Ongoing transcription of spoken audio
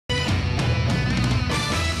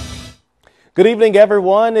Good evening,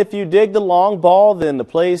 everyone. If you dig the long ball, then the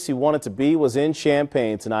place you wanted to be was in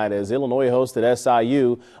Champaign tonight as Illinois hosted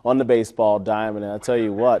SIU on the baseball diamond. And I tell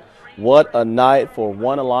you what a night for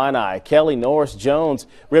one Illini. Kelly Norris-Jones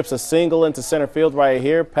rips a single into center field right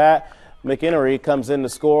here. Pat McInnery comes in to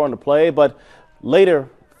score on the play, but later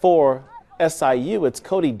for SIU, it's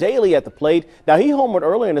Cody Daly at the plate. Now, he homered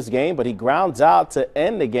earlier in this game, but he grounds out to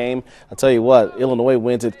end the game. I tell you what, Illinois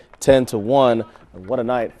wins it 10-1. What a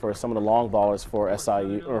night for some of the long ballers for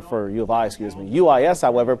SIU, or for U of I, excuse me. UIS,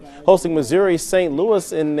 however, hosting Missouri St.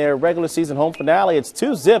 Louis in their regular season home finale. It's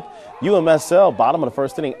 2-zip UMSL. Bottom of the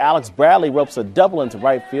first inning, Alex Bradley ropes a double into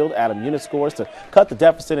right field. Adam Eunice scores to cut the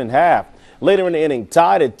deficit in half. Later in the inning,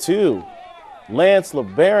 tied at 2. Lance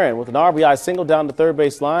LeBaron with an RBI single down the third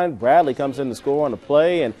base line. Bradley comes in to score on the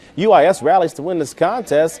play, and UIS rallies to win this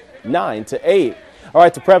contest 9-8. All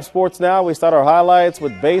right, to prep sports now. We start our highlights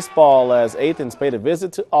with baseball as Athens paid a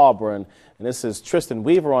visit to Auburn. And this is Tristan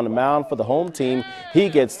Weaver on the mound for the home team. He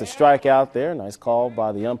gets the strikeout there. Nice call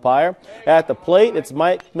by the umpire. At the plate, it's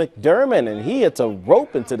Mike McDermott, and he hits a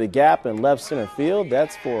rope into the gap in left center field.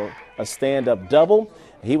 That's for a stand-up double.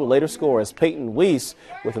 He will later score as Peyton Weiss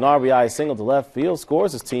with an RBI single to left field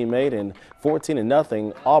scores his teammate, and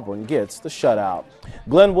 14-0 Auburn gets the shutout.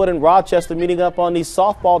 Glenwood and Rochester meeting up on the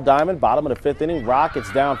softball diamond. Bottom of the fifth inning,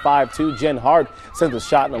 Rockets down 5-2. Jen Hart sends a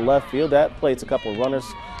shot in the left field. That plates a couple of runners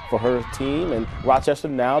for her team, and Rochester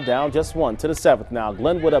now down just 1 to the 7th. Now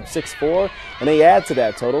Glenwood up 6-4, and they add to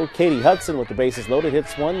that total. Katie Hudson with the bases loaded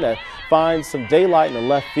hits one that finds some daylight in the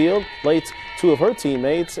left field, plates two of her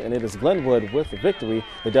teammates, and it is Glenwood with the victory.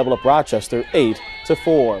 They double up Rochester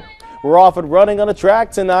 8-4. We're off and running on the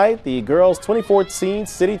track tonight. The girls' 2014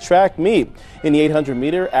 city track meet. In the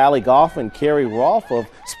 800-meter, Allie Goff and Carrie Rolfe of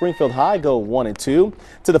Springfield High go 1 and 2.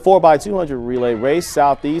 To the 4x200 relay race,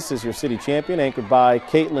 Southeast is your city champion, anchored by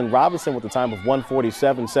Caitlin Robinson with a time of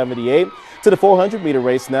 1:47.78. To the 400-meter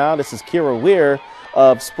race now, this is Kira Weir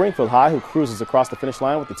of Springfield High, who cruises across the finish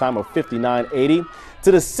line with the time of 59.80. To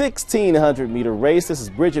the 1,600-meter race, this is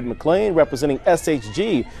Bridget McLean representing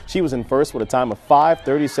SHG. She was in first with a time of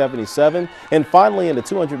 5:30.77. And finally, in the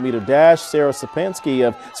 200-meter dash, Sarah Sapansky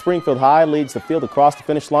of Springfield High leads the field across the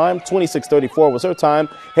finish line. 26:34 was her time.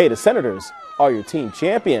 Hey, the Senators are your team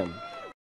champion.